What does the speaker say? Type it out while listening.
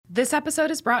This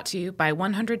episode is brought to you by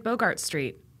 100 Bogart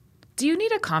Street. Do you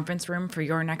need a conference room for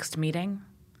your next meeting?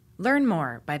 Learn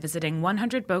more by visiting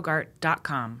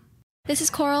 100bogart.com. This is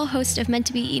Coral, host of Meant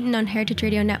to Be Eaten on Heritage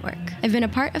Radio Network. I've been a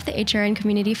part of the HRN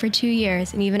community for 2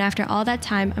 years, and even after all that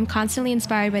time, I'm constantly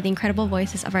inspired by the incredible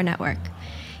voices of our network.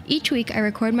 Each week, I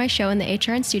record my show in the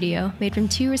HRN studio, made from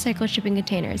 2 recycled shipping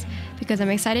containers, because I'm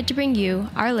excited to bring you,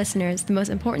 our listeners, the most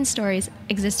important stories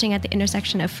existing at the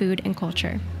intersection of food and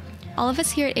culture. All of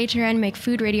us here at HRN make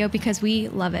food radio because we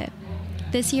love it.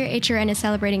 This year, HRN is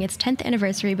celebrating its 10th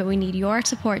anniversary, but we need your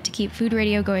support to keep food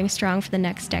radio going strong for the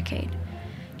next decade.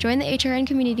 Join the HRN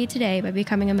community today by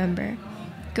becoming a member.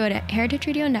 Go to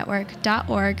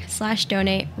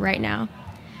heritageradionetwork.org/donate right now.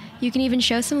 You can even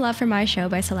show some love for my show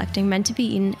by selecting Meant to Be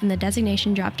Eaten in the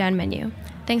designation drop-down menu.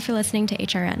 Thanks for listening to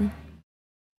HRN.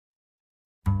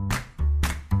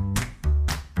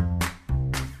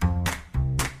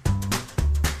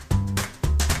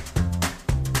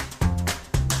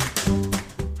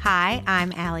 Hi,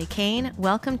 I'm Allie Kane.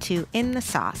 Welcome to In the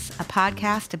Sauce, a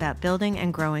podcast about building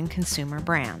and growing consumer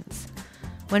brands.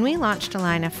 When we launched a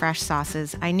line of fresh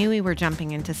sauces, I knew we were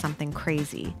jumping into something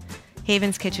crazy.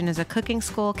 Haven's Kitchen is a cooking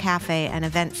school, cafe, and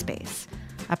event space.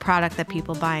 A product that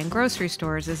people buy in grocery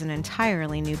stores is an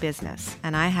entirely new business,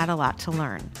 and I had a lot to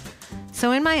learn.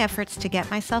 So in my efforts to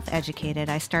get myself educated,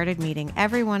 I started meeting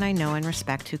everyone I know and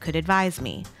respect who could advise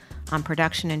me on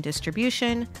production and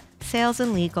distribution, sales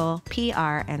and legal,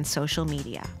 PR, and social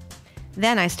media.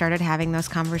 Then I started having those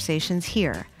conversations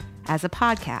here as a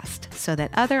podcast so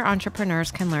that other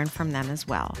entrepreneurs can learn from them as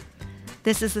well.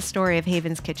 This is the story of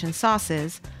Haven's Kitchen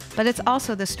sauces, but it's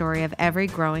also the story of every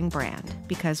growing brand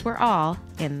because we're all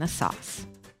in the sauce.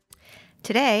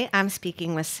 Today, I'm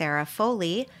speaking with Sarah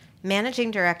Foley,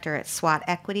 Managing Director at SWAT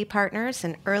Equity Partners,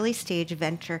 an early-stage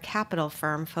venture capital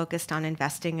firm focused on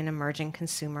investing in emerging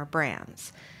consumer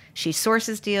brands. She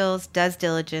sources deals, does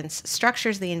diligence,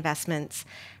 structures the investments,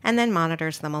 and then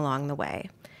monitors them along the way.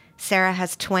 Sarah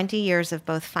has 20 years of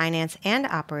both finance and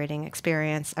operating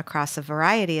experience across a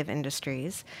variety of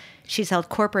industries. She's held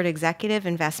corporate executive,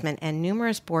 investment, and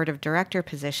numerous board of director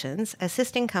positions,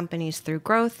 assisting companies through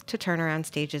growth to turnaround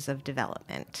stages of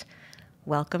development.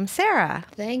 Welcome, Sarah.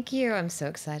 Thank you. I'm so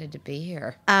excited to be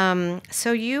here.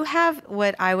 So you have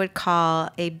what I would call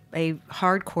a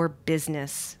hardcore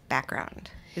business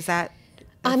background. Is that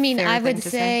I would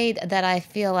say that I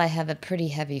feel I have a pretty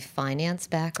heavy finance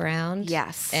background.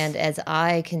 Yes. And as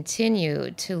I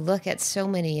continue to look at so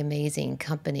many amazing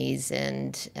companies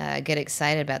and get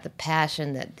excited about the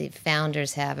passion that the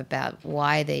founders have about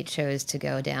why they chose to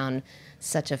go down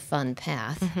such a fun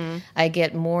path, I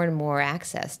get more and more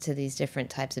access to these different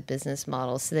types of business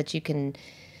models so that you can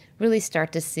really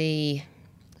start to see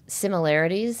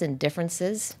similarities and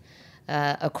differences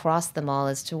across them all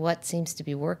as to what seems to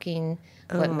be working,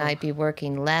 what might be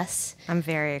working less. I'm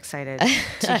very excited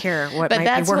to hear what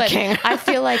might be working. I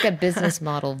feel like a business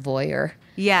model voyeur.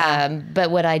 Yeah.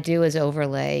 But what I do is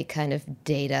overlay kind of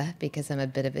data because I'm a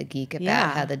bit of a geek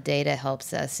about how the data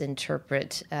helps us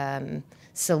interpret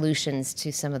solutions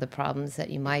to some of the problems that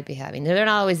you might be having. They're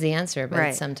not always the answer, but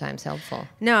it's sometimes helpful.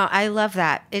 No, I love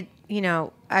that. I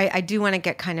do want to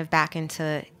get kind of back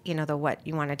into, the what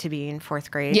you wanted to be in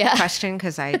fourth grade question,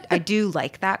 because I do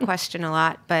like that question a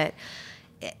lot. But,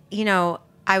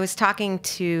 I was talking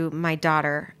to my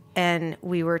daughter, and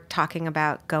we were talking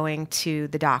about going to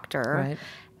the doctor. Right.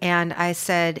 And I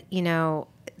said,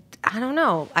 I don't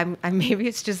know. I'm maybe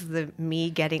it's just me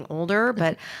getting older,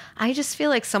 but I just feel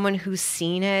like someone who's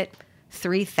seen it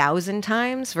 3,000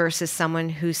 times versus someone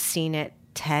who's seen it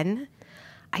 10.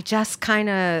 I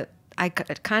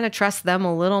kind of trust them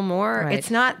a little more. Right.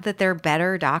 It's not that they're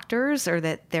better doctors or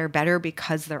that they're better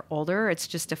because they're older. It's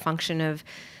just a function of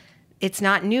it's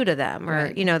not new to them,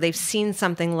 or they've seen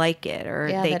something like it, or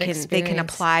they can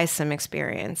apply some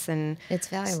experience, and it's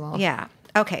valuable. Yeah.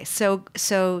 Okay,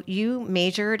 so you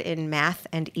majored in math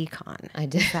and econ. I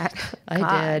did.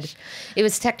 I did. It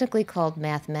was technically called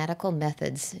mathematical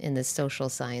methods in the social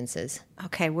sciences.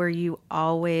 Okay, were you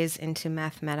always into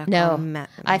mathematical? No,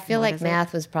 I feel like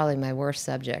math was probably my worst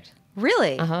subject.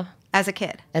 Really? Uh-huh. As a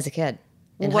kid? As a kid.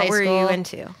 What were you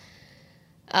into?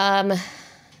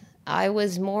 I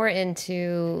was more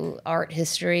into art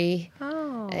history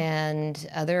and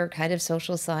other kind of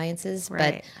social sciences,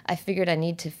 but I figured I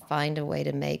need to find a way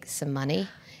to make some money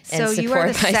and so support you are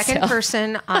the myself. second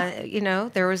person on,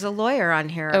 there was a lawyer on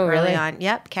here early on.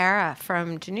 Yep, Kara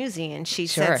from Januzzi, and she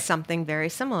said something very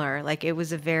similar. Like it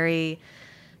was a very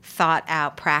thought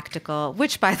out, practical,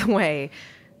 which by the way,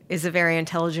 is a very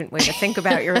intelligent way to think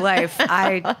about your life.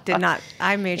 I did not.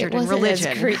 I majored in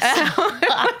religion. So it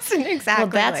wasn't exactly.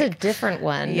 Well, that's a different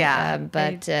one. Yeah.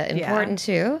 But important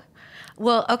too.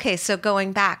 Well, okay. So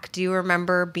going back, do you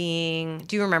remember being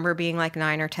like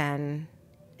 9 or 10,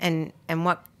 and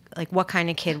what kind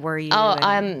of kid were you?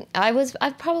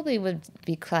 I probably would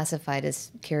be classified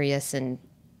as curious and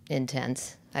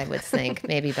intense. I would think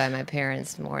maybe by my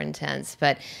parents more intense,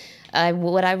 but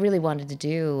what I really wanted to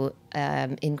do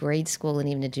in grade school and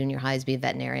even in junior high is be a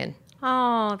veterinarian.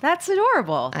 Oh, that's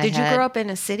adorable. Did you grow up in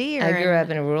a city? Or I grew up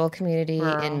in a rural community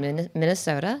in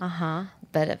Minnesota. Uh-huh.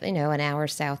 But an hour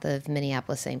south of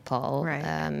Minneapolis, St. Paul.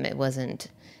 Right. It was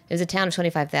a town of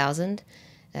 25,000,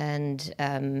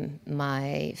 and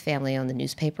my family owned the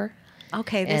newspaper.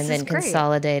 Okay, this and is then great.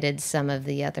 Consolidated some of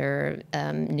the other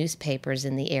newspapers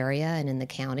in the area and in the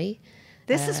county.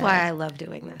 This is why I love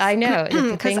doing this. I know,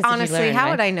 because honestly, learn, how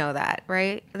right? would I know that?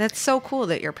 Right? That's so cool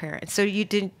that your parents. So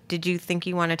did you think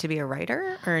you wanted to be a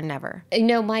writer or never?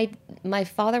 My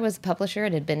father was a publisher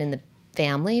and had been in the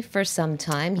family for some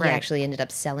time. He actually ended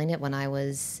up selling it when I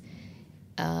was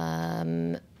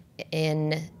in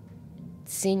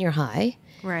senior high.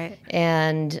 Right.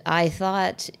 And I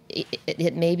thought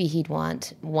maybe he'd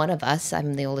want one of us,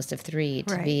 I'm the oldest of three,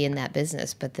 to be in that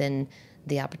business. But then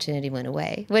the opportunity went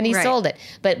away when he sold it.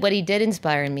 But what he did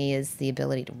inspire in me is the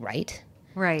ability to write.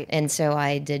 Right. And so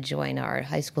I did join our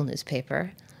high school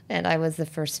newspaper. And I was the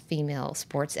first female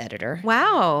sports editor.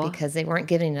 Wow. Because they weren't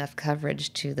giving enough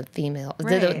coverage to the female,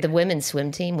 the women's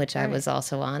swim team, which I was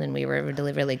also on, and we were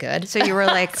really, really good. So you were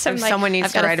like, someone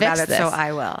needs to write about it, so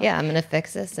I will. Yeah, I'm going to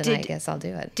fix this, and I guess I'll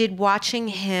do it. Did watching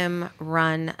him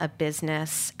run a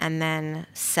business and then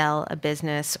sell a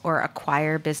business or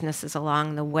acquire businesses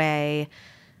along the way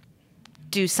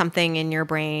do something in your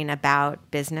brain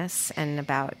about business and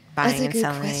about buying and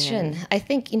selling? That's a good question. I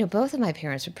think, both of my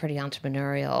parents were pretty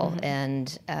entrepreneurial. Mm-hmm.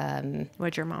 And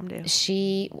what'd your mom do?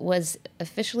 She was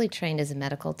officially trained as a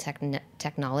medical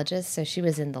technologist. So she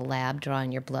was in the lab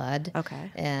drawing your blood.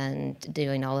 Okay. And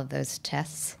doing all of those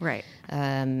tests. Right.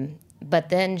 But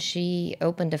then she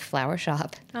opened a flower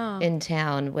shop in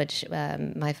town, which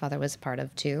my father was a part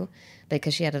of too,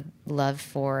 because she had a love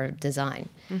for design.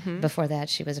 Mm-hmm. Before that,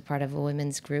 she was a part of a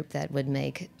women's group that would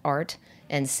make art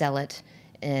and sell it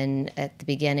at the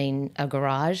beginning, a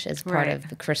garage as part of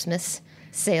the Christmas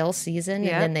sale season.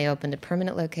 Yep. And then they opened a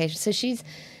permanent location. So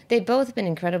they've both been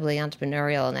incredibly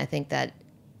entrepreneurial, and I think that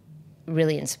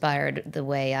really inspired the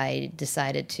way I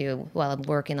decided to, while I'm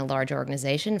working in a large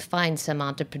organization, find some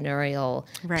entrepreneurial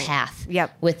path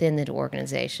within the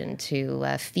organization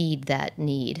to feed that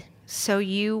need. So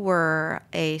you were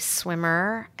a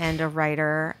swimmer and a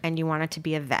writer, and you wanted to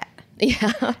be a vet.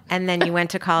 Yeah. And then you went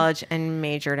to college and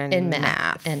majored in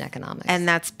math and economics. And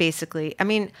that's basically,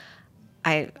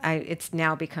 it's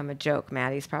now become a joke.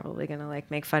 Maddie's probably going to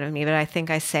make fun of me, but I think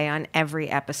I say on every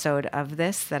episode of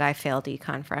this that I failed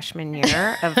econ freshman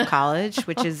year of college,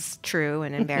 which is true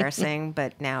and embarrassing,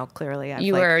 but now clearly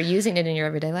you are using it in your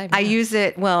everyday life. I use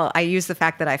the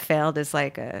fact that I failed as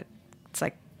it's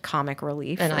like comic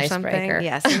relief or something. Icebreaker.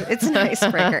 Yes, it's an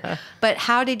icebreaker. But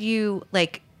how did you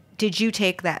did you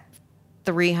take that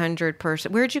 300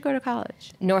 person? Where'd you go to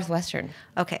college? Northwestern.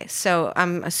 Okay, so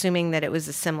I'm assuming that it was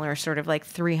a similar sort of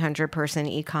 300 person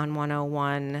Econ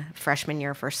 101 freshman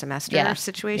year first semester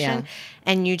situation. Yeah.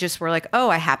 And you just were like,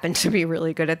 oh, I happen to be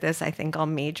really good at this. I think I'll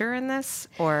major in this,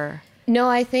 or... No,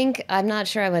 I'm not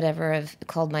sure I would ever have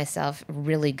called myself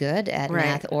really good at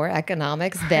math or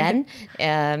economics then.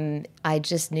 I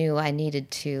just knew I needed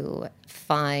to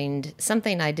find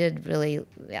something I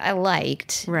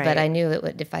liked, but I knew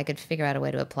if I could figure out a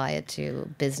way to apply it to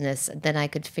business, then I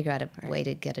could figure out a way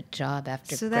to get a job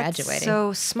after graduating. That's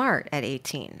so smart at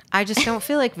 18. I just don't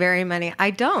feel like very many.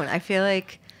 I don't. I feel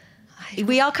like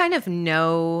we all kind of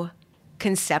know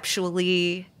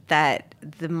conceptually that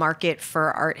the market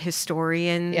for art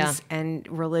historians and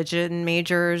religion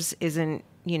majors isn't,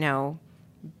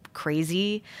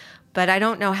 crazy. But I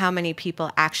don't know how many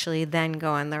people actually then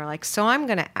go and they're like, so I'm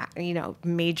going to,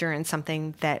 major in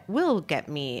something that will get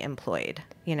me employed,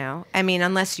 I mean,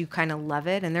 unless you kind of love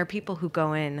it. And there are people who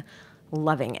go in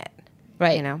loving it,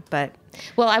 but.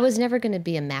 Well, I was never going to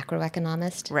be a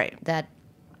macroeconomist. Right. That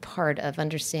part of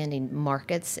understanding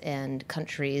markets and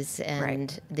countries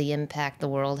and the impact the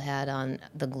world had on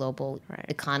the global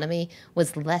economy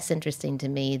was less interesting to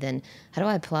me than how do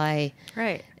I apply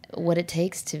what it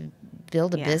takes to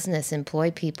build a business, employ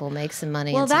people, make some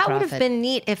money. Well, and some that profit. would have been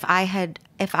neat if I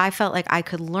felt like I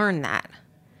could learn that.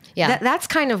 Yeah, that's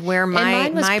kind of where my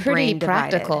mine was my pretty brain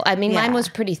practical. divided. I mean, mine was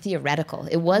pretty theoretical.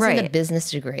 It wasn't a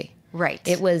business degree. Right.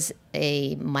 It was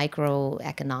a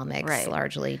microeconomics Right.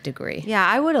 largely degree. Yeah,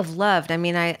 I would have loved. I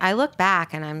mean, I look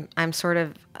back and I'm sort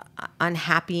of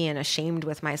unhappy and ashamed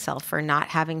with myself for not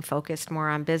having focused more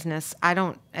on business.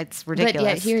 It's ridiculous. But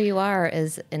yet here you are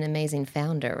as an amazing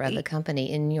founder of the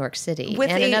company in New York City With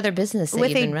and a- another business that with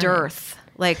you've been a running. dearth.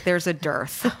 Like there's a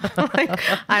dearth. Like,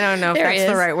 I don't know if There that's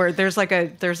the is. right word. There's like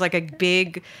a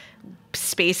big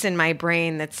space in my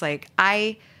brain that's like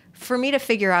for me to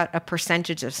figure out a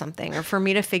percentage of something or for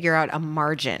me to figure out a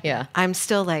margin. Yeah. I'm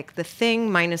still like the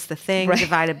thing minus the thing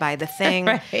divided by the thing.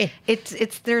 Right.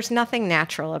 It's there's nothing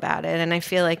natural about it. And I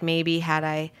feel like maybe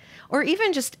or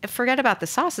even just forget about the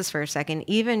sauces for a second,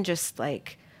 even just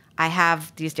like I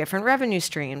have these different revenue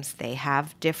streams. They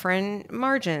have different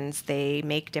margins. They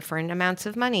make different amounts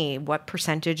of money. What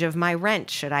percentage of my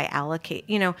rent should I allocate?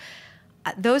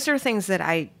 Those are things that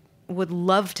I would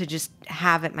love to just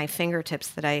have at my fingertips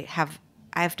that I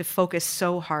have to focus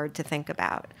so hard to think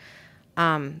about.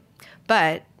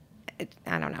 But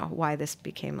I don't know why this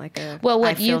became like a. Well, I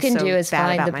what you feel can so do is bad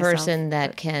find about the myself. person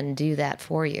that can do that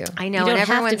for you. I know, You don't and have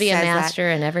everyone to be a says that. master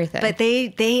and everything. But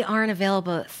they aren't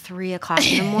available at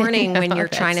 3:00 in the morning when you're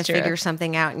trying to that's true. figure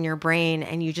something out in your brain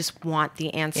and you just want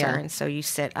the answer. Yeah. And so you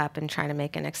sit up and try to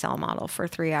make an Excel model for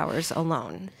 3 hours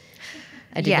alone.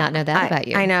 I did not know that about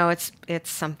you. I know it's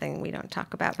something we don't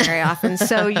talk about very often.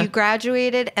 So you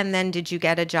graduated, and then did you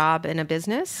get a job in a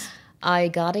business? I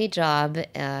got a job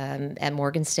at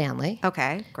Morgan Stanley.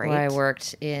 Okay, great. Where I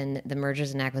worked in the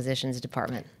mergers and acquisitions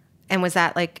department. And was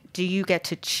that like, do you get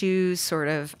to choose sort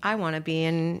of, I want to be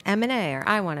in M&A or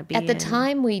I want to be At the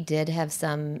time, we did have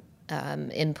some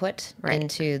input Right.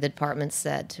 into the departments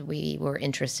that we were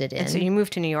interested in. So you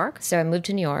moved to New York? So I moved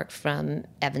to New York from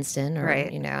Evanston, or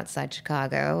Right. outside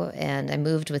Chicago, and I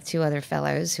moved with two other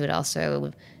fellows who had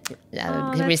also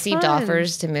that's received fun.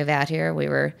 offers to move out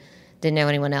here. Didn't know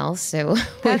anyone else, so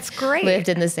That's we great. lived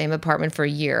in the same apartment for a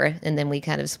year, and then we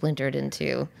kind of splintered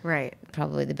into Right.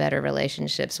 probably the better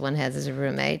relationships one has as a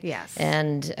roommate. Yes.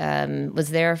 And was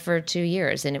there for 2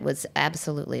 years, and it was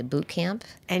absolutely a boot camp.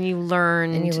 And you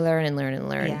learned. And you learn and learn and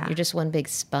learn. Yeah. You're just one big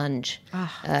sponge.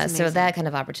 that's So amazing. that kind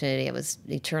of opportunity I was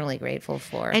eternally grateful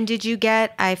for. And did you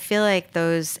get, I feel like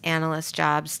those analyst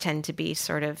jobs tend to be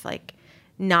sort of like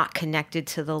not connected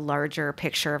to the larger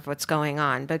picture of what's going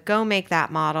on, but go make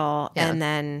that model Yeah. and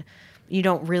then you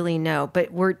don't really know. But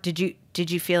did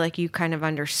you feel like you kind of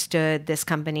understood this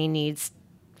company needs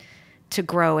to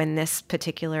grow in this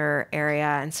particular area,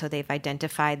 and so they've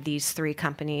identified these 3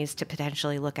 companies to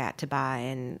potentially look at to buy,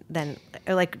 and then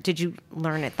like did you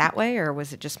learn it that way, or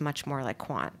was it just much more like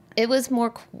quant? It was more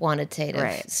quantitative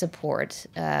Right. support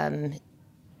and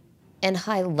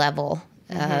high level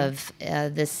of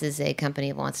this is a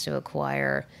company that wants to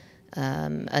acquire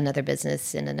another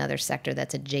business in another sector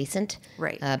that's adjacent.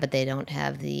 Right. But they don't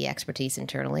have the expertise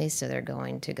internally, so they're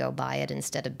going to go buy it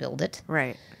instead of build it.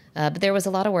 Right. But there was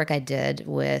a lot of work I did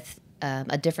with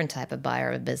a different type of buyer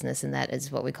of a business, and that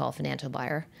is what we call financial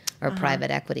buyer or private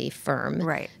equity firm,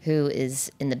 Right. who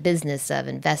is in the business of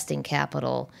investing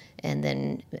capital and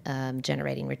then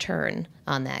generating return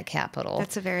on that capital.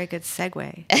 That's a very good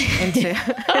segue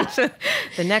into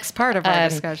the next part of our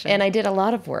discussion. And I did a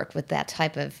lot of work with that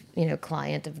type of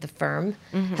client of the firm,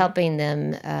 Mm-hmm. helping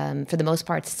them, for the most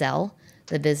part, sell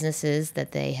the businesses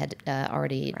that they had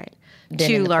already been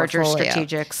To in the larger portfolio,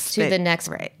 strategics to that- the next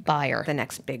right. buyer. the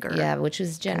next bigger. Yeah, which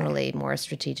was generally more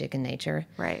strategic in nature.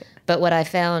 Right. But what I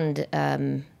found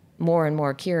more and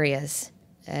more curious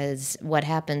is what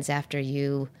happens after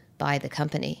you buy the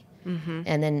company. Mm-hmm.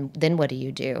 And then what do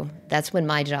you do? That's when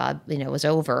my job, was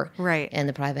over. Right. And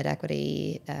the private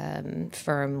equity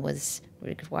firm was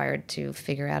required to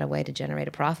figure out a way to generate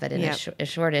a profit in Yep. a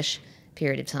shortish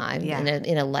period of time, Yeah.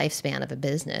 in a lifespan of a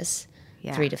business,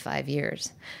 Yeah. 3 to 5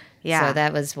 years. Yeah. So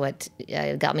that was what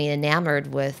got me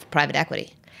enamored with private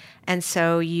equity. And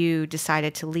so you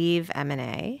decided to leave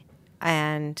M&A,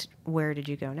 and where did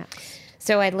you go next?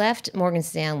 So I left Morgan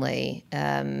Stanley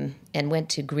and went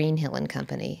to Greenhill and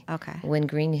Company. Okay. When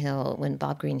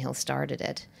Bob Greenhill started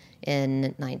it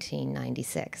in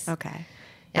 1996. Okay.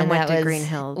 And what did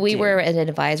Greenhill We do? were an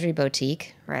advisory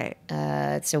boutique. Right.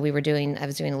 So I was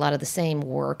doing a lot of the same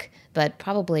work, but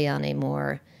probably on a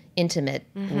more intimate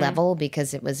level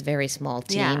because it was a very small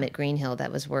team Mm-hmm. Yeah. at Greenhill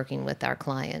that was working with our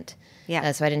client.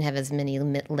 Yeah. So I didn't have as many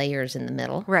layers in the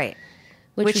middle. Right.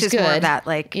 Which was is more good. that,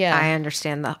 like, Yeah. I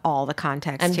understand all the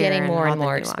context I'm here getting more all and the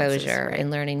more nuances, exposure right. and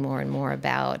learning more and more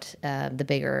about the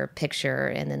bigger picture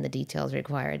and then the details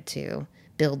required to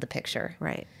build the picture.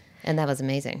 Right. And that was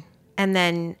amazing. And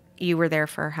then you were there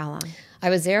for how long? I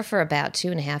was there for about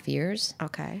 2.5 years.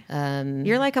 Okay.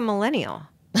 You're like a millennial.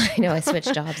 I know, I switch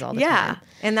jobs all the Yeah. time.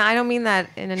 And I don't mean that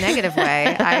in a negative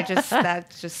way. That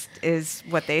just is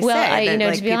what they Well, say. to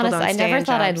be people honest, don't I stay never in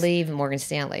thought I'd jobs. leave Morgan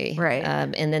Stanley. Right.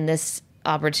 And then this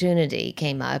opportunity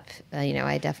came up.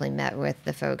 I definitely met with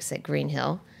the folks at Green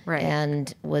Hill. Right.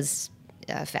 And was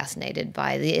fascinated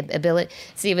by the ability.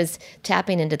 See, it was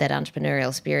tapping into that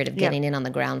entrepreneurial spirit of getting in on the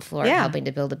ground floor and helping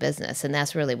to build a business. And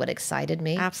that's really what excited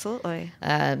me. Absolutely.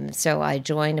 So I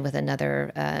joined with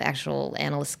another actual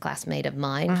analyst classmate of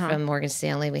mine from Morgan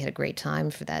Stanley. We had a great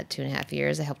time for that 2.5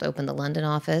 years. I helped open the London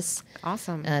office.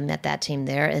 Awesome. Met that team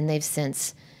there, and they've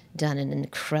since done an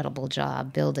incredible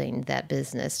job building that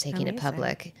business, taking it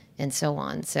public, and so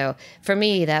on. So for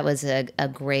me, that was a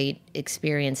great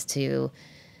experience to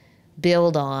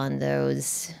build on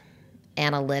those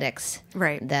analytics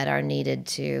that are needed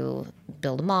to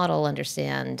build a model,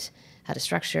 understand how to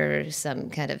structure some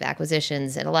kind of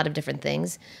acquisitions and a lot of different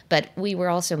things. But we were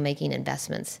also making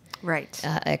investments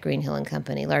at Green Hill and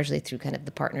Company, largely through kind of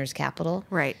the partners' capital.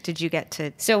 Right. Did you get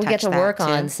to So we get to work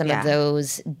on some of of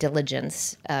those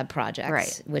diligence projects,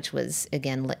 Right. which was,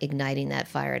 again, igniting that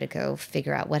fire to go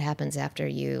figure out what happens after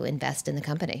you invest in the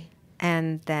company.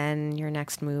 And then your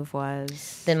next move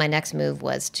was? Then my next move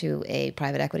was to a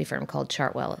private equity firm called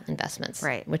Chartwell Investments,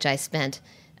 which I spent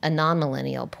a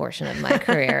non-millennial portion of my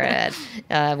career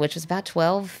at, which was about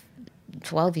 12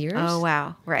 years. Oh,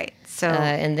 wow. Right. So,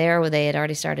 and there they had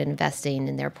already started investing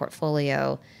in their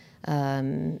portfolio,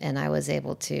 and I was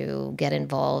able to get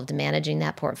involved managing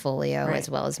that portfolio as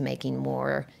well as making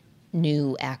more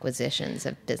new acquisitions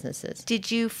of businesses.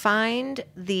 did you find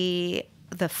the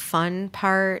fun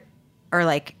part, or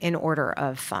like in order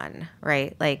of fun,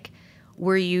 right? Like,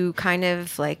 were you kind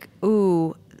of like,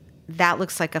 ooh, that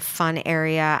looks like a fun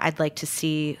area. I'd like to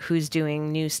see who's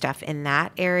doing new stuff in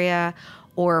that area.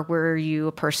 Or were you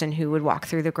a person who would walk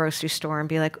through the grocery store and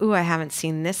be like, ooh, I haven't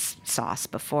seen this sauce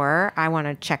before. I want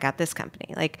to check out this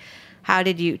company. Like,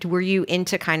 were you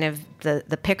into kind of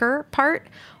the picker part,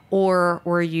 or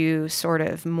were you sort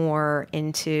of more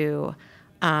into,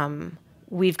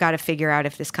 we've got to figure out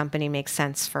if this company makes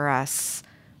sense for us.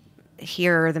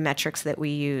 Here are the metrics that we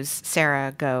use.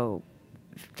 Sarah, go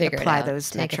apply those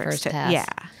Take metrics a first to. pass. Yeah.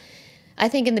 I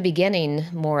think in the beginning,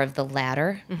 more of the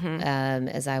latter,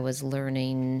 as I was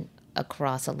learning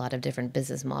across a lot of different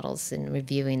business models and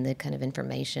reviewing the kind of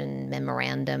information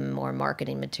memorandum or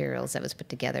marketing materials that was put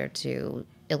together to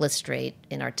illustrate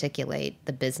and articulate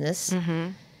the business.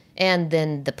 And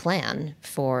then the plan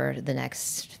for the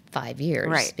next 5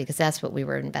 years, because that's what we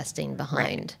were investing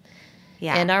behind.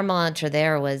 Yeah. And our mantra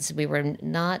there was we were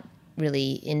not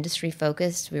really industry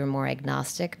focused. We were more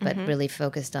agnostic, but really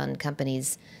focused on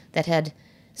companies that had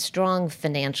strong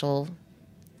financial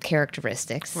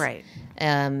characteristics. Right.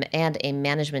 And a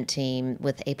management team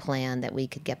with a plan that we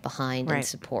could get behind and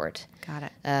support. Got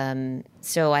it.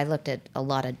 So I looked at a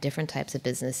lot of different types of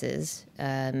businesses,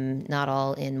 not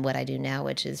all in what I do now,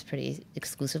 which is pretty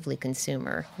exclusively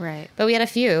consumer. Right. But we had a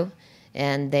few,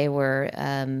 and they were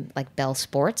like Bell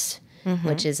Sports,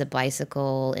 which is a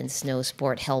bicycle and snow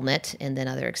sport helmet and then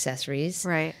other accessories.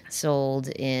 Right. Sold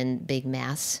in big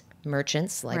mass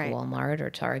merchants like Walmart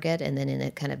or Target, and then in a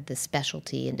kind of the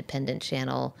specialty independent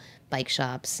channel, bike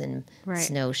shops and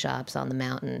snow shops on the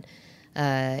mountain.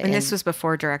 And this was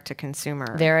before direct to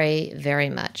consumer. Very,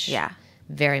 very much. Yeah.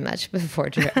 Very much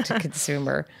before direct to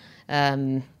consumer.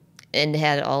 And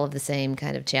had all of the same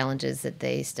kind of challenges that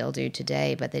they still do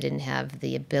today, but they didn't have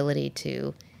the ability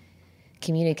to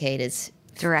communicate as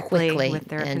Directly quickly with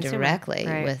their and consumer. directly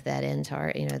Right. with that end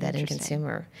that end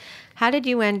consumer. How did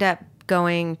you end up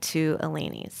going to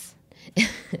Eleni's?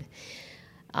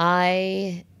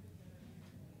 I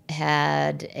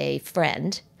had a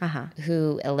friend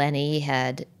who Eleni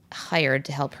had hired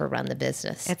to help her run the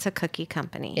business. It's a cookie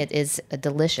company. It is a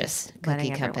delicious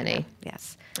Letting cookie everyone company. know.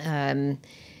 Yes.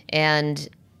 And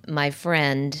my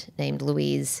friend named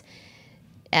Louise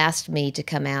asked me to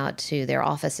come out to their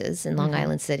offices in Long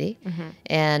Island City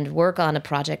and work on a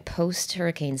project post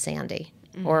Hurricane Sandy.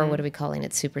 Or what are we calling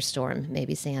it? Superstorm,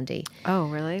 maybe Sandy. Oh,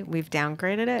 really? We've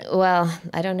downgraded it? Well,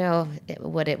 I don't know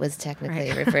what it was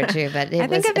technically referred to, but it I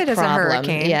was think of it a as a problem.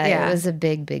 hurricane. Yeah, Yeah. it was a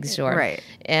big, big storm. Right.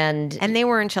 And And they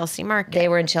were in Chelsea Market. they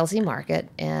were in Chelsea Market,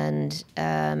 and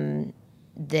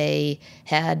they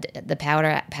had the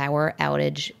power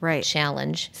outage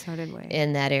challenge. So did we.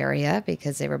 In that area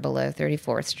because they were below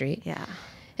 34th Street. Yeah.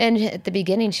 And at the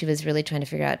beginning, she was really trying to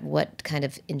figure out what kind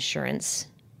of insurance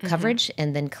coverage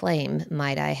and then claim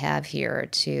might I have here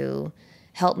to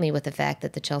help me with the fact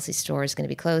that the Chelsea store is going to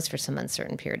be closed for some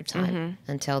uncertain period of time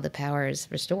until the power is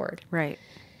restored. Right.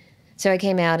 So I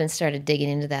came out and started digging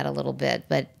into that a little bit,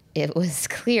 but it was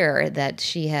clear that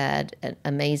she had an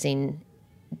amazing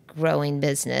growing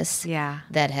business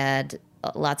that had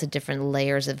lots of different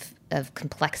layers of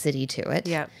complexity to it.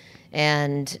 Yep.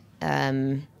 And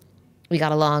we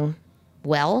got along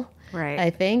well, right. I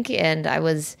think. And I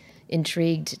was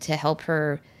intrigued to help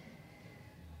her,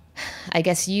 I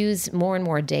guess, use more and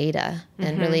more data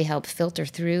and really help filter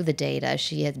through the data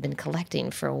she had been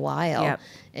collecting for a while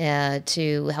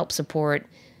to help support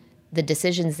the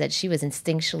decisions that she was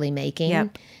instinctually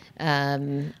making.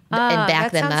 And back them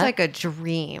up. That sounds like a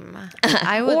dream.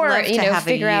 I would or, love to have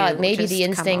figure out maybe just the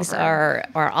instincts are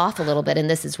off a little bit, and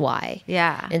this is why.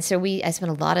 Yeah. And so I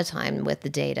spent a lot of time with the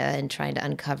data and trying to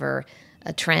uncover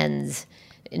trends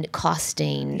in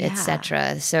costing, et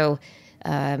cetera. So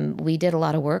we did a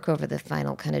lot of work over the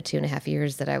final kind of 2.5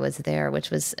 years that I was there, which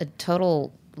was a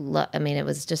total, it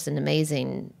was just an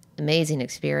amazing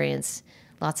experience.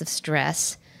 Lots of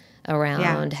stress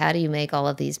around how do you make all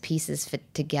of these pieces fit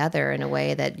together in a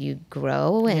way that you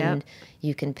grow and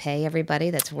you can pay everybody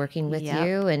that's working with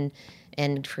you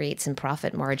and create some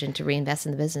profit margin to reinvest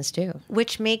in the business too.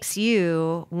 Which makes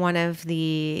you one of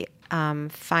the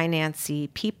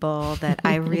financy people that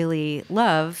I really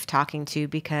love talking to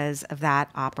because of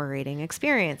that operating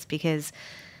experience, because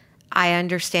I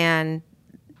understand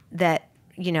that,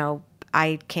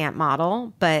 I can't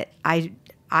model, but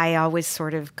I always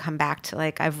sort of come back to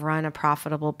I've run a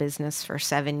profitable business for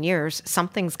 7 years.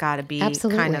 Something's got to be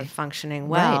kind of functioning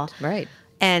well. Right.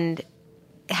 And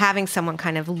having someone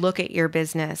kind of look at your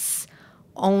business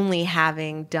only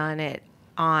having done it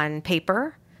on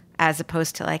paper as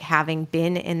opposed to having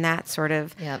been in that sort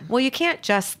of, well, you can't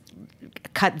just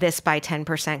cut this by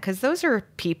 10% because those are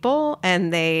people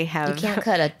and they have... You can't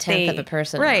cut a tenth of a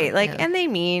person. Right. And they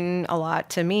mean a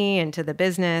lot to me and to the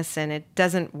business, and it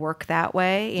doesn't work that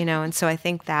way, and so I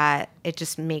think that it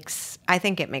just makes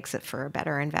it for a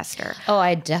better investor. Oh,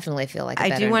 I definitely feel like a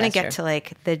better I do want to investor. get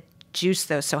to the juice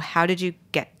though. So how did you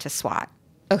get to SWAT?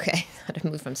 Okay. How to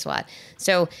move from SWAT.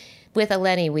 So with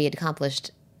Eleni, we had accomplished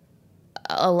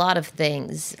a lot of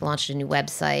things, launched a new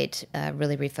website,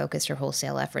 really refocused her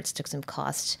wholesale efforts, took some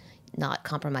cost, not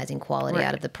compromising quality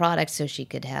out of the product so she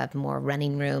could have more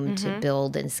running room to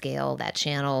build and scale that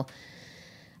channel.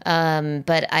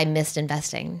 But I missed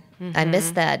investing. I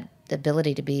missed that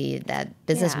ability to be that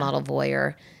business model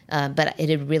voyeur, but it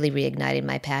had really reignited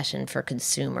my passion for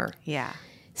consumer. Yeah.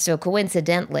 So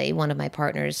coincidentally, one of my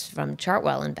partners from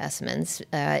Chartwell Investments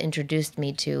introduced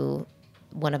me to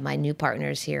one of my new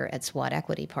partners here at SWAT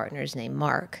Equity Partners named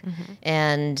Mark.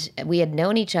 And we had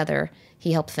known each other.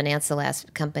 He helped finance the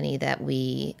last company that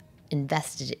we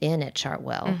invested in at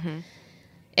Chartwell.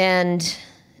 And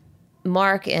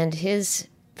Mark and his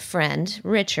friend,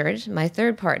 Richard, my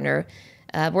third partner,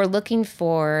 were looking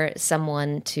for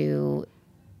someone to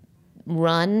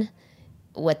run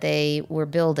what they were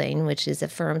building, which is a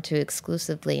firm to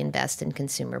exclusively invest in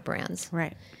consumer brands.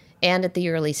 Right. And at the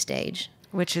early stage.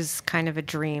 Which is kind of a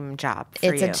dream job for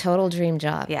you. It's a total dream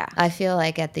job. Yeah. I feel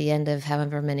like at the end of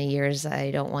however many years,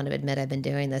 I don't want to admit I've been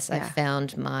doing this, I've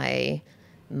found my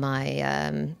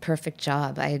perfect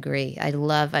job. I agree.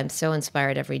 I'm so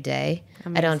inspired every day.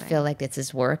 Amazing. I don't feel like it's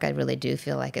his work. I really do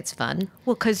feel like it's fun.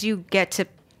 Well, because you get to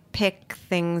pick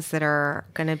things that are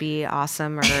going to be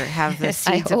awesome or have the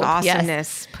seeds of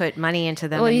awesomeness, put money into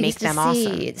them and make them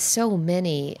awesome. See so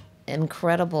many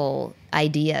incredible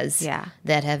ideas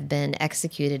that have been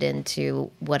executed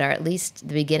into what are at least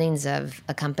the beginnings of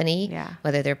a company,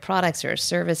 whether they're products or a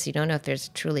service. You don't know if there's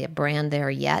truly a brand there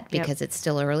yet because it's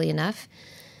still early enough.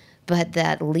 But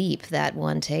that leap that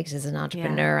one takes as an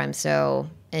entrepreneur, I'm so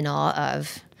in awe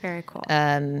of. Very cool.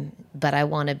 But I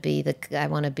want to be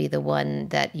the one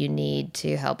that you need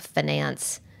to help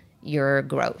finance your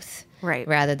growth, right?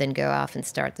 Rather than go off and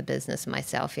start the business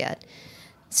myself yet.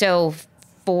 So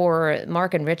for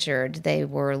Mark and Richard, they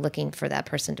were looking for that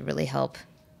person to really help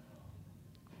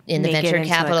in the venture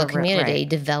capital community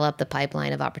develop the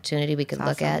pipeline of opportunity we could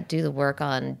look at, do the work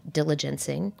on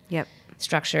diligencing,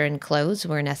 structure and close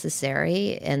where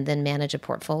necessary, and then manage a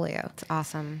portfolio. It's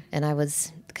awesome. And I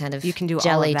was kind of you can do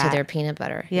jelly all of that to their peanut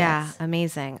butter. Yeah, yes.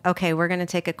 Amazing. Okay, we're going to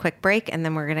take a quick break, and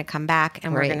then we're going to come back,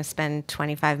 and we're going to spend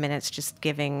 25 minutes just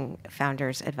giving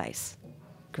founders advice.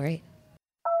 Great.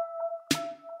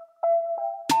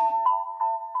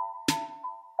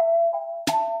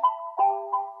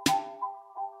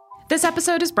 This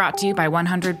episode is brought to you by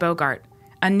 100 Bogart,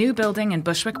 a new building in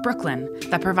Bushwick, Brooklyn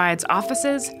that provides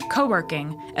offices,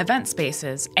 co-working, event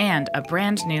spaces, and a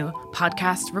brand new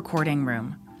podcast recording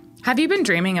room. Have you been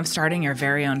dreaming of starting your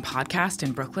very own podcast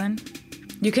in Brooklyn?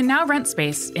 You can now rent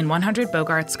space in 100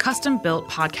 Bogart's custom-built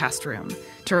podcast room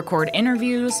to record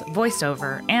interviews,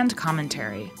 voiceover, and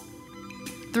commentary.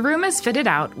 The room is fitted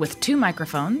out with 2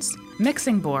 microphones,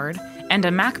 mixing board, and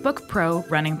a MacBook Pro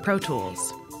running Pro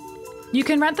Tools. You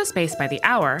can rent the space by the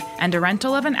hour, and a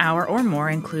rental of an hour or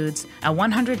more includes a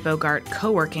 100 Bogart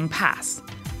co-working pass.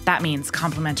 That means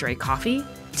complimentary coffee,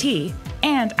 tea,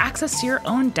 and access to your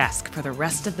own desk for the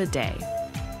rest of the day.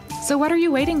 So what are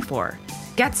you waiting for?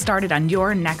 Get started on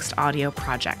your next audio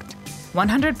project.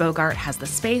 100 Bogart has the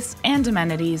space and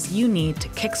amenities you need to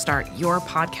kickstart your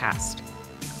podcast.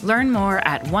 Learn more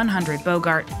at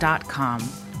 100bogart.com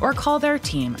or call their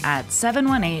team at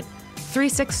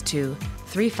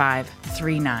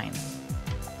 718-362-3539.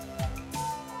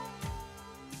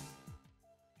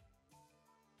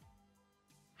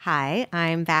 Hi,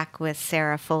 I'm back with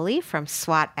Sarah Foley from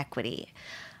SWAT Equity.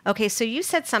 Okay, so you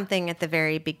said something at the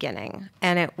very beginning,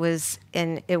 and it was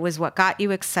what got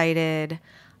you excited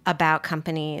about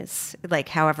companies, like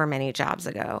however many jobs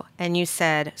ago. And you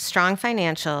said strong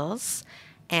financials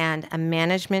and a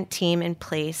management team in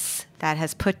place that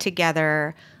has put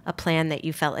together a plan that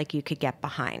you felt like you could get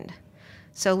behind.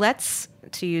 So let's,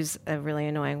 to use a really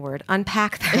annoying word,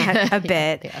 unpack that a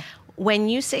bit. Yeah. When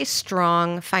you say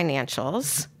strong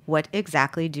financials, what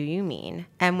exactly do you mean?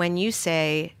 And when you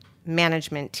say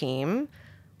management team,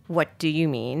 what do you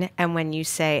mean? And when you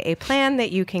say a plan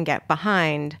that you can get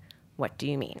behind, what do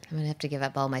you mean? I'm going to have to give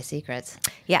up all my secrets.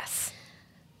 Yes.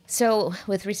 So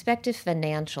with respect to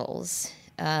financials,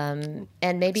 and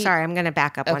maybe... Sorry, I'm going to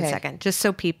back up 1 Okay. second, just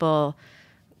so people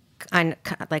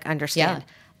understand.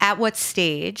 Yeah. At what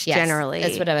stage, Yes, generally...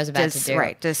 that's what I was about to do.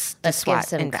 Right, does Let's SWAT give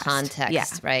some invest? context, Yeah.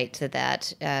 right, to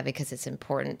that because it's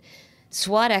important.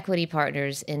 SWAT Equity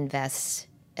Partners invests,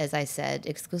 as I said,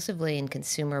 exclusively in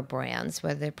consumer brands,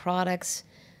 whether they're products,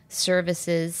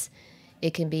 services.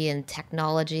 It can be in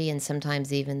technology and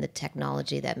sometimes even the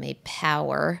technology that may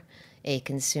power a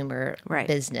consumer Right.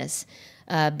 business.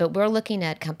 But we're looking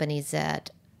at companies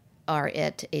that are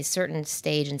at a certain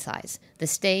stage and size. The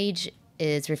stage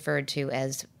is referred to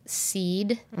as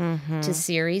seed to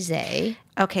Series A.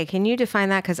 Okay, can you define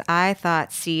that? Because I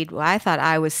thought seed, I thought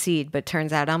I was seed, but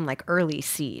turns out I'm like early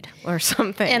seed or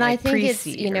something. And like I think it's,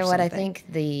 pre-seed you or know what, I something. think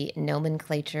the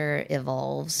nomenclature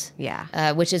evolves.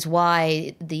 Yeah. Which is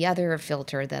why the other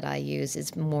filter that I use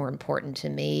is more important to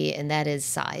me, and that is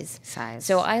size. Size.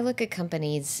 So I look at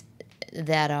companies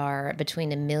that are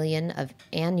between $1 million of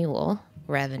annual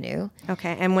revenue.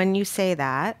 Okay, and when you say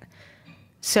that,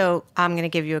 so I'm going to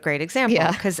give you a great example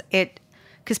Yeah. because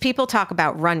people talk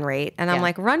about run rate, and I'm Yeah.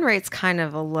 like, run rate's kind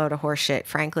of a load of horseshit,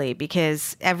 frankly,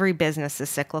 because every business is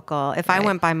cyclical. If I Right.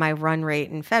 went by my run rate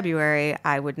in February,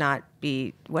 I would not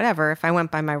be whatever. If I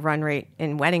went by my run rate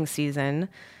in wedding season,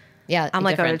 Yeah, I'm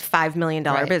like different. a $5 million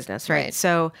Right, business, right? right.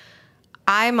 So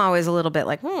I'm always a little bit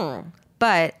like,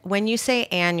 But when you say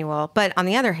annual, but on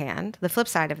the other hand, the flip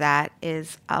side of that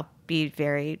is, I'll be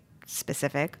very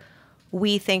specific.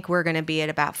 We think we're going to be at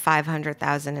about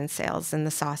 500,000 in sales in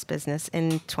the sauce business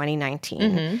in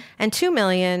 2019 and 2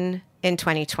 million in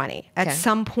 2020. At Okay.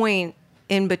 some point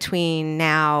in between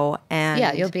now and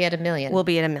Yeah, you'll be at $1 million. we'll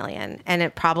be at $1 million, and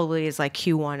it probably is like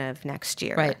Q1 of next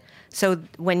year. Right. So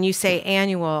when you say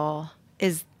annual,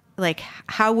 is like,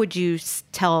 how would you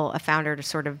tell a founder to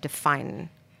sort of define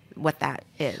what that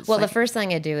is? Well, Like, the first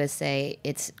thing I do is say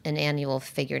it's an annual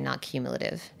figure, not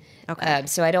cumulative. Okay.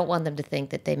 So I don't want them to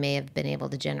think that they may have been able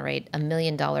to generate $1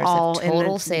 million All of in the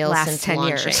total sales last since 10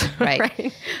 launching. years. Right.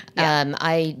 Right.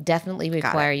 I definitely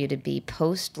require it. you to be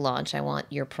post-launch. I want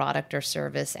your product or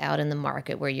service out in the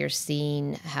market where you're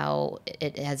seeing how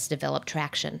it has developed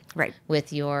traction Right.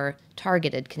 with your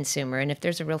targeted consumer, and if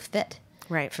there's a real fit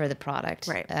Right. for the product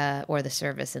Right. or the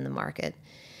service in the market.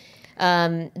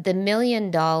 The $1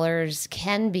 million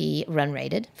can be run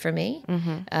rated for me.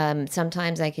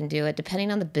 Sometimes I can do it,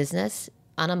 depending on the business,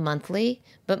 on a monthly,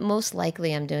 but most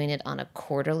likely I'm doing it on a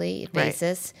quarterly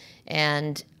basis.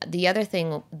 And the other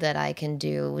thing that I can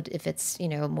do, if it's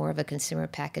more of a consumer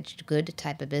packaged good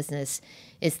type of business,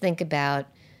 is think about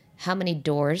how many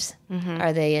doors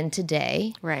are they in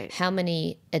today? Right. How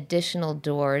many additional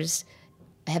doors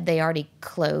have they already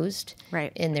closed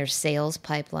Right. in their sales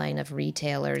pipeline of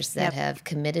retailers that Yep. have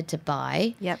committed to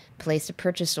buy, Yep. placed a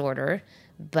purchase order,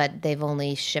 but they've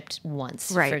only shipped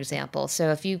once, Right. for example.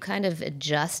 So if you kind of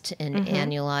adjust and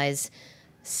annualize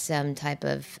some type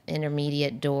of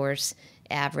intermediate doors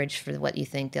average for what you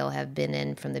think they'll have been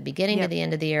in from the beginning to the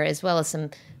end of the year, as well as some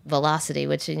velocity,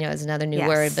 which is another new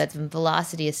word, but some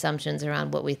velocity assumptions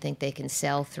around what we think they can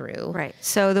sell through. Right.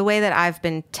 So the way that I've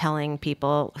been telling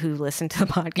people who listen to the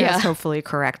podcast, hopefully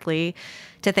correctly,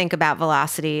 to think about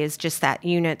velocity is just that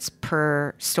units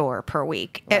per store per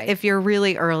week. Right. If you're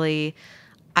really early,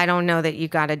 I don't know that you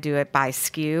got to do it by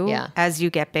SKU. Yeah. As you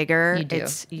get bigger, You do.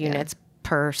 it's units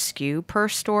per SKU per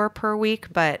store per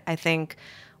week. But I think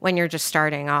when you're just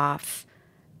starting off,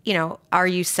 are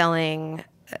you selling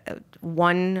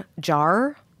one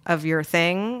jar of your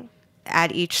thing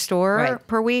at each store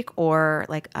per week, or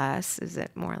like us, is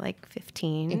it more like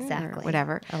 15 Exactly. or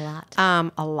whatever? A lot.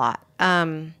 A lot.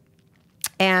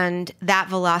 And that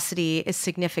velocity is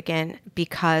significant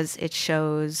because it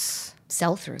shows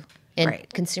Sell through and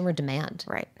consumer demand.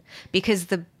 right, because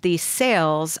the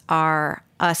sales are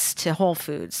us to Whole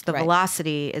Foods. The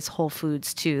velocity is Whole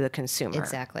Foods to the consumer.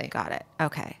 Exactly. Got it.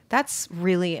 Okay, that's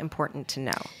really important to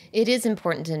know. It is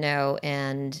important to know,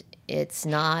 and it's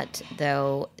not,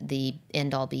 though, the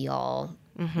end-all be-all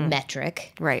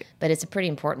metric. Right. But it's a pretty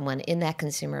important one in that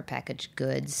consumer packaged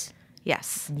goods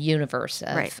Yes. universe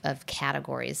of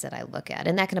categories that I look at.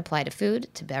 And that can apply to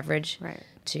food, to beverage,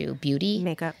 to beauty,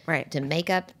 Makeup. Right. to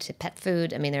makeup, to pet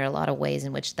food. I mean, there are a lot of ways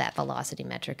in which that velocity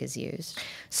metric is used.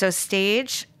 So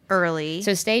stage early.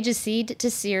 So stage is seed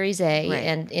to Series A,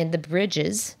 and in the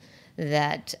bridges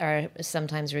that are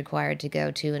sometimes required to go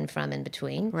to and from in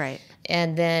between. Right.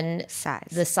 And then Size.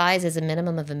 the size is a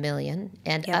minimum of $1 million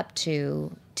and up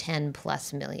to 10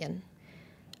 plus million.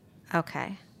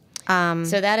 Okay.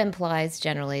 So that implies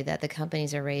generally that the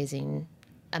companies are raising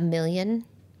 $1 million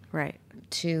Right.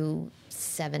 to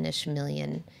 7-ish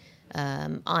million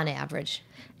on average.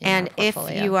 in And our if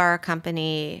portfolio. you are a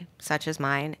company such as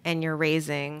mine and you're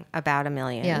raising about $1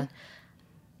 million,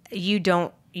 you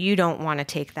don't want to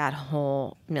take that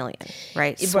whole $1 million,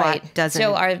 right? SWAT doesn't.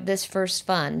 So this first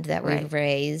fund that we've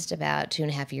raised about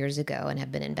 2.5 years ago and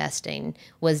have been investing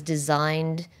was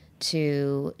designed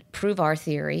to prove our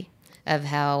theory of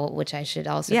how, which I should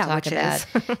also talk about.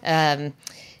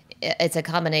 It's a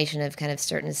combination of kind of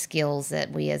certain skills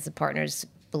that we as the partners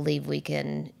believe we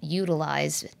can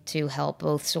utilize to help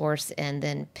both source and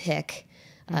then pick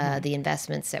the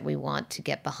investments that we want to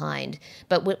get behind.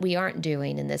 But what we aren't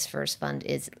doing in this first fund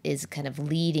is kind of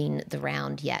leading the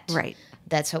round yet. Right.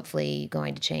 That's hopefully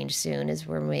going to change soon as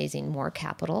we're raising more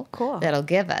capital. Cool. That'll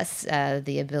give us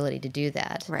the ability to do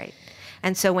that. Right.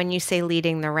 And so when you say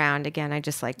leading the round, again, I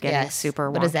just like getting super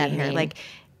wonky What does that here. mean? Like,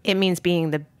 it means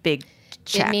being the big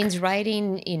check. It means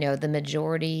writing, the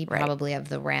majority probably of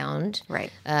the round. Right.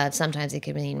 Sometimes it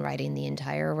could mean writing the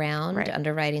entire round, Right.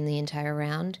 underwriting the entire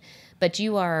round. But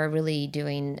you are really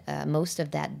doing most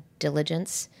of that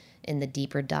diligence in the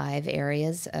deeper dive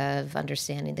areas of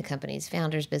understanding the company's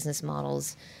founders, business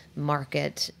models,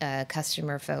 market,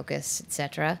 customer focus, et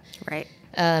cetera. Right.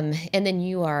 And then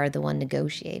you are the one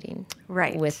negotiating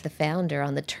with the founder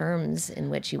on the terms in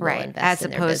which you will invest As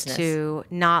in their opposed business. to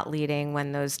not leading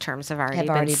when those terms have already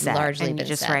been set. largely and you been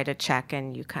just set. write a check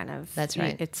and you kind of... That's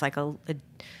right. It's like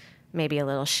maybe a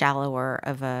little shallower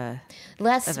of a...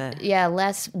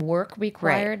 less work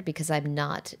required because I'm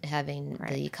not having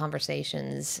the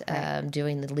conversations,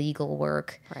 doing the legal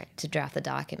work to draft the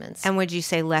documents. And would you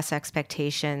say less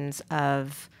expectations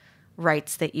of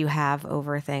rights that you have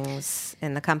over things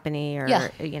in the company or,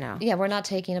 Yeah, we're not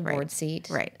taking a board seat.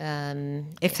 Right.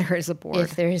 If there is a board.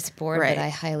 If there is a board, Right. but I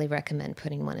highly recommend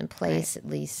putting one in place at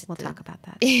least. We'll talk about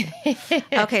that.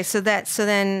 Okay, so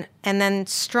then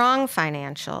strong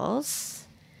financials.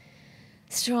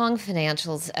 Strong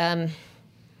financials.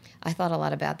 I thought a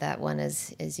lot about that one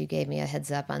as you gave me a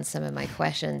heads up on some of my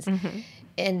questions.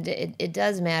 And it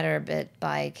does matter a bit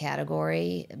by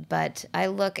category, but I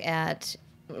look at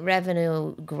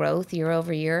revenue growth year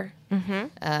over year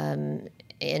in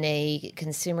a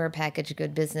consumer packaged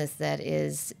good business that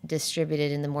is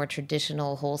distributed in the more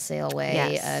traditional wholesale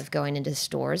way of going into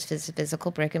stores,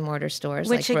 physical brick and mortar stores,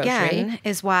 Which like grocery. again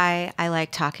is why I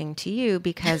like talking to you,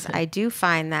 because I do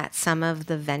find that some of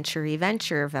the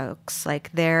venture folks,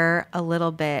 like they're a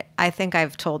little bit, I think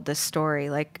I've told this story,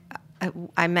 like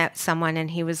I met someone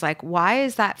and he was like, why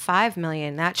is that 5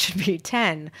 million? That should be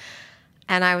 10.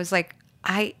 And I was like,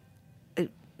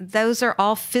 those are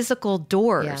all physical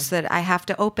doors that I have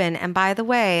to open. And by the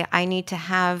way, I need to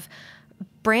have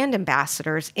brand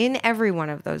ambassadors in every one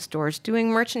of those doors doing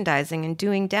merchandising and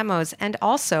doing demos. And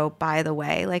also, by the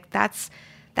way, like that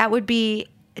would be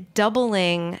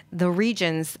doubling the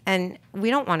regions. And we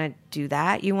don't want to do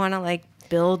that. You want to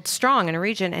build strong in a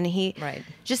region. And he Right.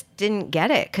 just didn't get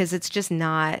it because it's just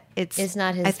not, It's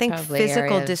not his I think probably physical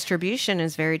area of- distribution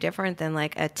is very different than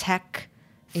like a tech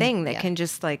thing that Yeah. can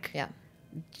just like Yeah.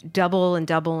 double and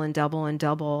double and double and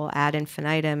double ad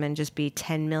infinitum and just be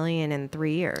 10 million in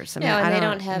 3 years. I mean, No, and I they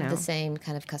don't have you know. the same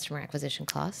kind of customer acquisition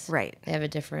costs. Right. They have a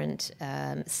different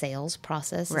sales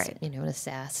process. Right. You know, in a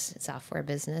SaaS software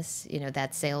business, you know,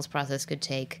 that sales process could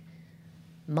take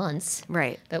months.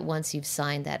 Right. But once you've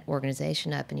signed that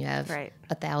organization up and you have Right.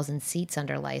 1,000 seats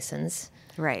under license,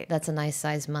 Right. that's a nice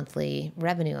size monthly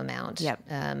revenue amount. Yep.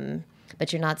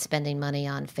 But you're not spending money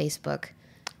on Facebook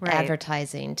Right.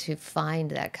 advertising to find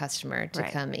that customer to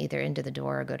Right. come either into the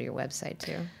door or go to your website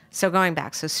too. So going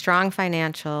back, so strong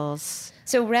financials.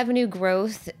 So revenue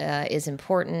growth is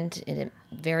important, and it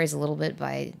varies a little bit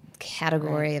by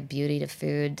category of beauty to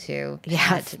food to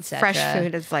pet, et cetera. Fresh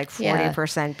food is like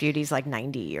 40%, beauty's like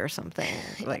 90 or something.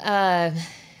 Like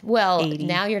Well, 80.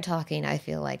 now you're talking, I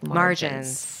feel like,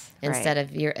 Margins, instead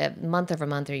of month over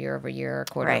month or year over year or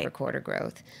quarter Right. over quarter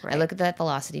growth. Right. I look at that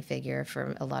velocity figure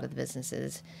for a lot of the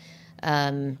businesses.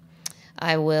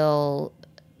 I will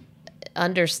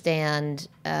understand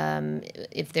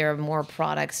if there are more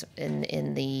products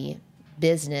in the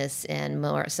business and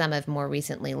some have more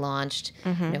recently launched.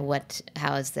 Mm-hmm. You know,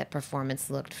 how has that performance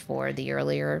looked for the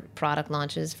earlier product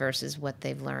launches versus what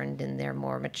they've learned in their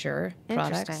more mature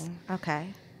products? interesting. Okay.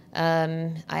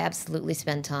 I absolutely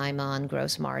spend time on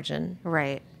gross margin,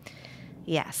 Right.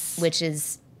 Yes. which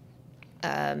is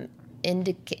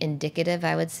indicative,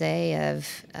 I would say,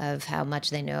 of how much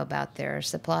they know about their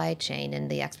supply chain and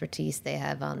the expertise they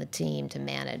have on the team to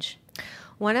manage.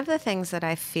 One of the things that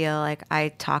I feel like I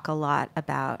talk a lot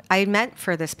about, I meant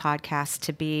for this podcast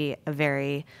to be a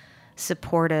very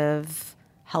supportive,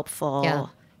 helpful, Yeah.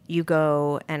 you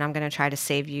go and I'm going to try to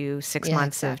save you 6 Yeah,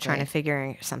 months of trying to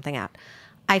figure something out.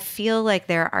 I feel like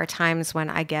there are times when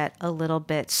I get a little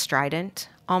bit strident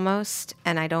almost,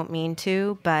 and I don't mean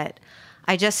to, but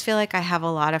I just feel like I have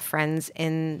a lot of friends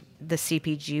in the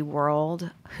CPG world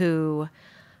who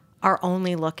are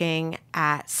only looking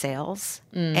at sales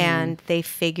and they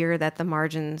figure that the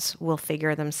margins will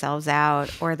figure themselves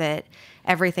out or that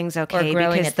everything's okay Or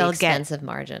growing because at the they'll expense get of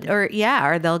margin.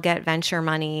 or they'll get venture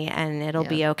money and it'll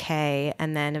be okay,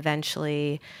 and then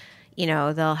eventually, you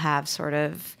know, they'll have sort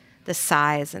of the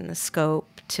size and the scope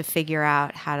to figure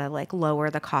out how to like lower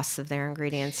the costs of their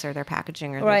ingredients or their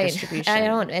packaging or their distribution.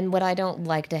 And what I don't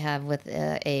like to have with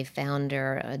a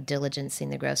founder diligencing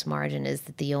the gross margin is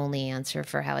that the only answer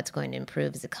for how it's going to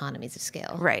improve is economies of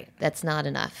scale. Right. That's not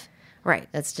enough. Right.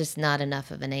 That's just not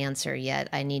enough of an answer yet.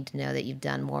 I need to know that you've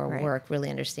done more work really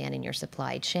understanding your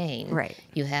supply chain. Right.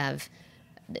 You have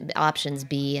options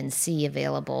B and C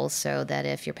available so that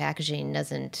if your packaging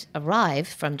doesn't arrive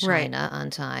from China on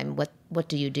time, what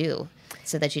do you do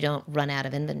so that you don't run out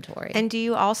of inventory? And do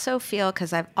you also feel,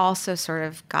 because I've also sort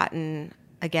of gotten,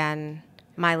 again,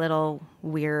 my little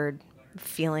weird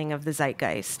feeling of the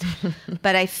zeitgeist,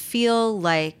 but I feel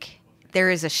like there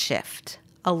is a shift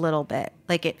a little bit.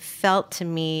 Like it felt to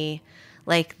me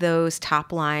like those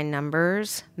top line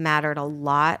numbers mattered a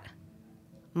lot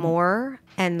more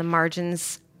and the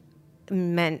margins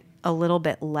meant a little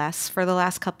bit less for the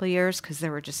last couple of years because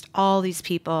there were just all these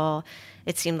people,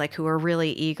 it seemed like, who were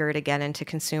really eager to get into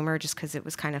consumer just because it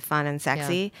was kind of fun and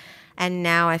sexy. Yeah. And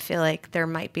now I feel like there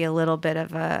might be a little bit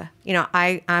of a, you know,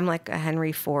 I'm like a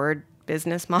Henry Ford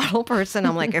business model person.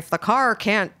 I'm like, if the car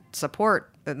can't support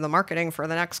the marketing for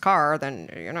the next car, then,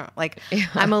 you know, like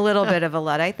I'm a little bit of a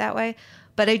Luddite that way.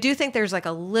 But I do think there's like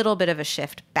a little bit of a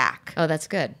shift back. Oh, that's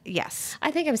good. Yes.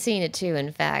 I think I'm seeing it too.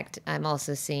 In fact, I'm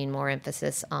also seeing more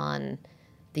emphasis on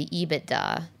the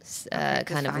EBITDA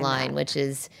kind of define line, that. which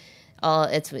is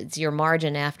it's your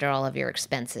margin after all of your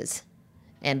expenses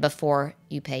and before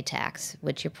you pay tax,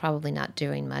 which you're probably not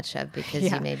doing much of because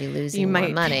Yeah. you may be losing You more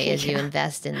might money be, as you yeah.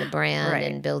 invest in the brand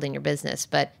Right. and building your business,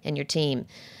 and your team.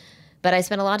 But I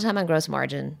spend a lot of time on gross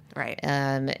margin, Right.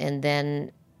 and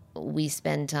then we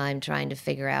spend time trying to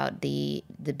figure out the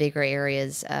bigger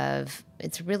areas of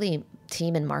it's really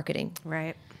team and marketing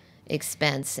Right.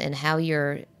 expense and how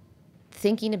you're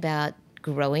thinking about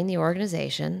growing the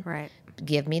organization. Right.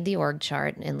 Give me the org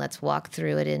chart and let's walk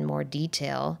through it in more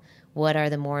detail. What are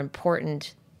the more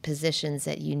important positions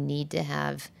that you need to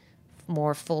have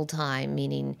more full-time,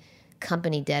 meaning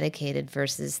company dedicated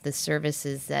versus the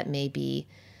services that may be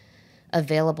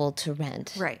available to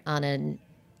rent Right. on a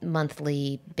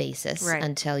monthly basis Right.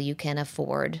 until you can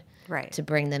afford Right. to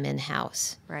bring them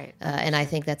in-house. Right. And I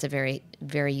think that's a very,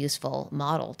 very useful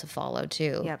model to follow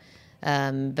too. Yep.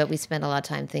 But we spend a lot of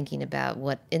time thinking about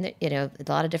a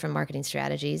lot of different marketing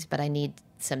strategies, but I need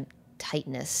some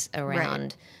tightness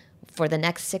around for the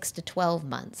next 6 to 12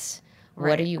 months.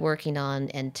 What are you working on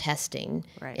and testing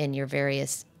in your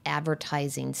various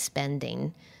advertising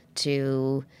spending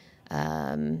to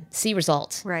see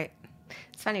results? Right.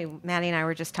 It's funny, Maddie and I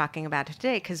were just talking about it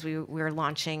today because we're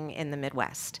launching in the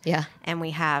Midwest. Yeah. And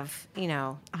we have,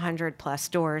 100 plus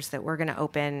doors that we're going to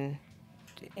open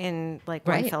in like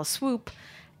one fell swoop.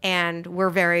 And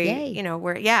we're very,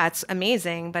 it's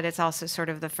amazing, but it's also sort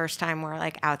of the first time we're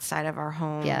like outside of our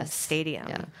home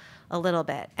stadium a little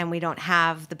bit. And we don't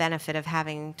have the benefit of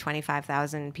having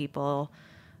 25,000 people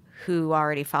who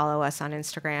already follow us on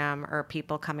Instagram or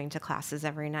people coming to classes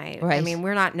every night. Right. I mean,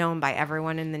 we're not known by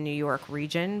everyone in the New York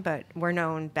region, but we're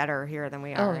known better here than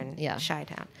we are in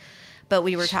Chi-Town. But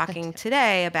we were talking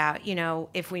today about,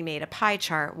 if we made a pie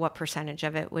chart, what percentage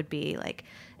of it would be like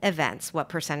events, what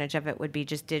percentage of it would be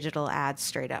just digital ads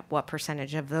straight up, what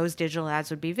percentage of those digital ads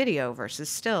would be video versus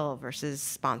still versus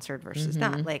sponsored versus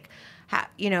not. Like,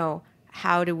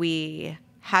 how do we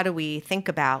think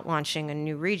about launching a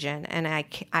new region? And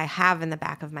I have in the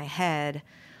back of my head,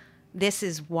 this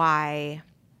is why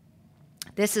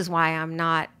I'm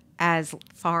not as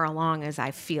far along as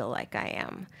I feel like I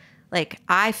am. Like,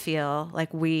 I feel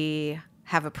like we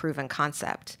have a proven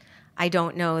concept. I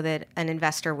don't know that an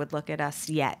investor would look at us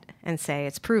yet and say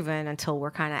it's proven until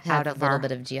we're kind of out of a little our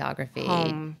bit of geography,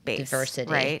 home base, diversity.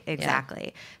 Right,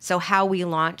 exactly. Yeah. So how we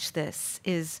launch this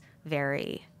is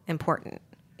very important.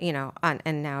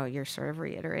 And now you're sort of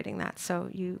reiterating that. So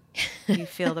you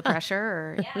feel the pressure,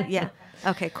 or yeah.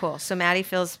 Okay, cool. So Maddie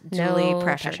feels duly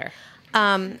pressured.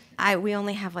 We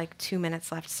only have like 2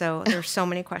 minutes left, so there's so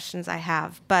many questions I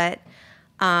have. But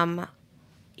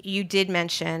you did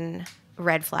mention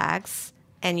red flags,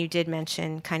 and you did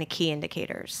mention kind of key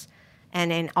indicators.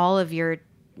 And in all of your,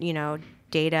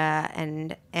 data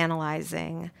and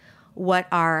analyzing, what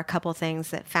are a couple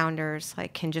things that founders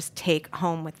can just take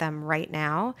home with them right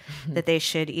now that they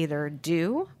should either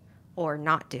do or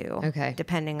not do,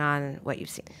 depending on what you've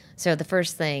seen? So the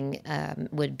first thing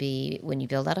would be, when you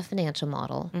build out a financial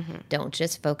model, don't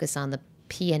just focus on the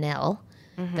P&L,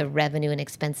 the revenue and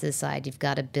expenses side. You've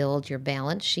got to build your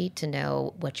balance sheet to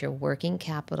know what your working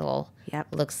capital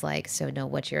looks like. So know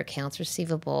what your accounts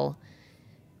receivable,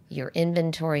 your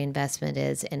inventory investment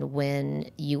is, and when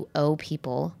you owe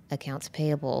people accounts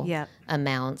payable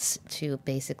amounts to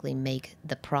basically make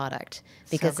the product,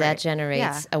 because that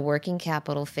generates a working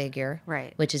capital figure,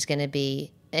 which is going to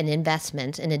be an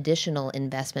investment, an additional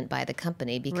investment by the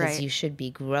company, because you should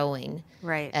be growing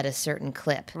at a certain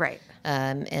clip.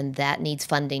 And that needs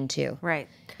funding too.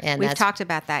 And we've talked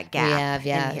about that gap. We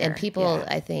have, and people,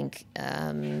 I think,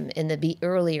 in the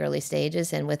early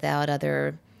stages and without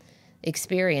other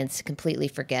experience, completely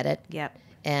forget it.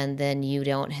 And then you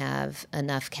don't have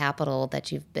enough capital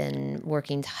that you've been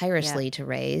working tirelessly to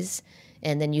raise,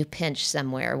 and then you pinch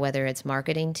somewhere, whether it's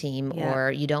marketing team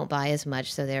or you don't buy as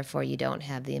much, so therefore you don't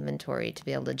have the inventory to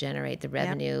be able to generate the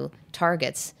revenue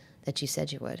targets that you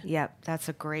said you would. That's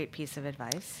a great piece of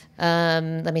advice.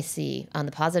 Let me see. On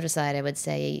the positive side, I would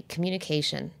say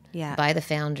communication by the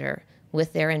founder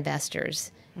with their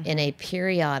investors in a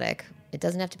periodic, it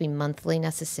doesn't have to be monthly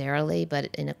necessarily, but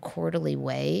in a quarterly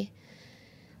way,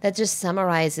 that just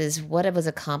summarizes what was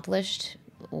accomplished,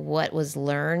 what was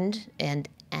learned, and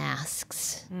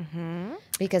asks.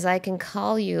 Because I can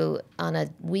call you on a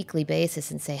weekly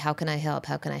basis and say, how can I help?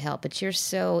 How can I help? But you're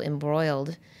so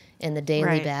embroiled in the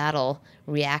daily battle,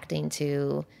 reacting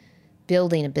to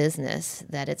building a business,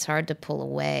 that it's hard to pull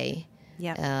away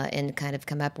and kind of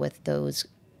come up with those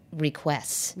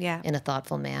requests in a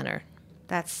thoughtful manner.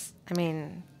 That's,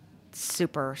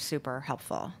 super, super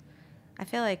helpful. I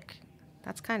feel like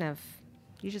that's kind of,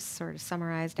 you just sort of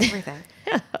summarized everything.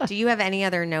 Do you have any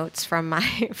other notes from my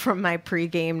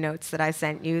pregame notes that I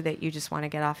sent you that you just want to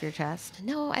get off your chest?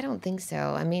 No, I don't think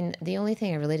so. The only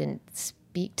thing I really didn't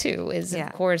speak to is,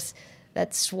 of course,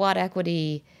 that SWOT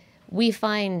equity. We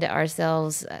find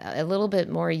ourselves a little bit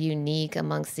more unique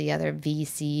amongst the other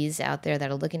VCs out there that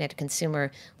are looking at a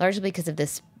consumer, largely because of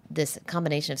this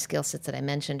combination of skill sets that I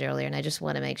mentioned earlier, and I just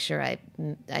want to make sure I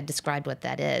described what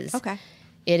that is. Okay.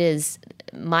 It is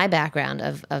my background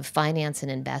of finance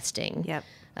and investing,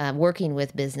 working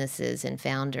with businesses and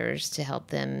founders to help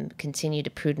them continue to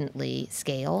prudently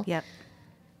scale.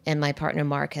 And my partner,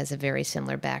 Mark, has a very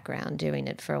similar background, doing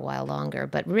it for a while longer.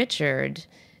 But Richard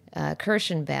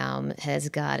Kirschenbaum has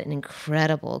got an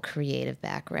incredible creative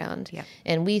background.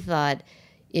 And we thought,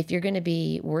 if you're going to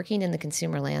be working in the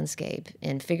consumer landscape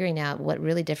and figuring out what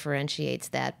really differentiates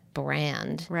that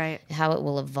brand, Right. how it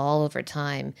will evolve over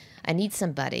time, I need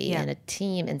somebody and a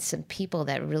team and some people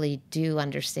that really do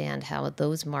understand how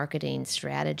those marketing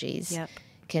strategies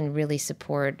can really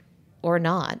support or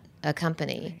not a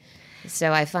company. Right.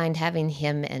 So I find having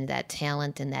him and that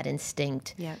talent and that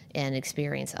instinct and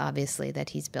experience, obviously, that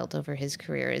he's built over his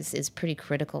career is pretty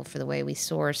critical for the way we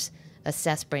source,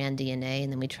 assess brand DNA,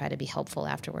 and then we try to be helpful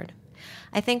afterward.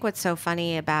 I think what's so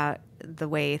funny about the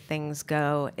way things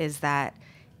go is that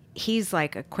he's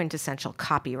like a quintessential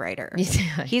copywriter.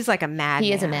 He's like a madman.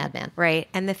 He is a madman. Right?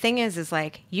 And the thing is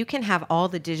like, you can have all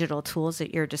the digital tools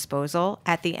at your disposal.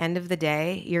 At the end of the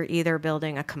day, you're either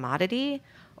building a commodity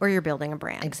or you're building a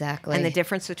brand. Exactly. And the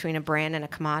difference between a brand and a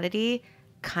commodity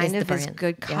kind of is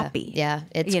good copy. Yeah.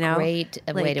 It's great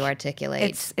way to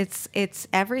articulate. It's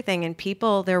everything. And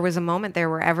people, there was a moment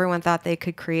there where everyone thought they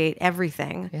could create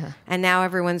everything. Yeah. And now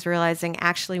everyone's realizing,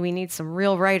 actually, we need some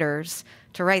real writers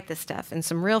to write this stuff and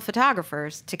some real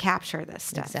photographers to capture this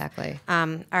stuff. Exactly.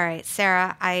 All right,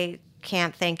 Sarah, I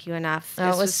can't thank you enough.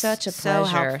 It was such a pleasure. So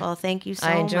helpful. Thank you so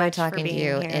much. I enjoy talking to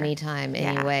you here. Anytime,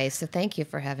 anyway. So thank you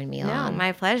for having me on. No,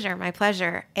 my pleasure. My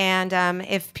pleasure. And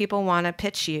if people want to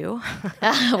pitch you,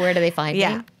 where do they find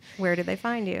me? Where do they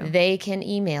find you? They can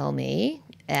email me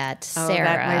at Sarah.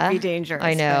 That might be dangerous.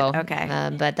 I know. But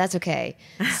okay. But that's okay.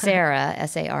 Sarah,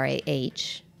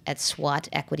 SARAH, at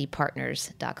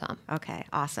SWATequityPartners.com. Okay,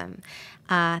 awesome.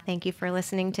 Thank you for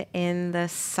listening to In the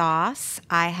Sauce.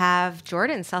 I have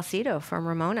Jordan Salcido from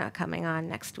Ramona coming on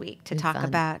next week to talk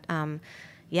about,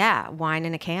 wine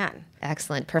in a can.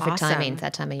 Excellent. Perfect timing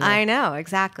that time of year. I know,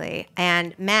 exactly.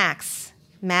 And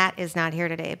Matt is not here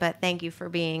today, but thank you for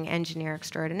being engineer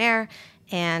extraordinaire.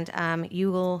 And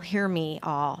you will hear me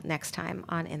all next time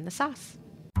on In the Sauce.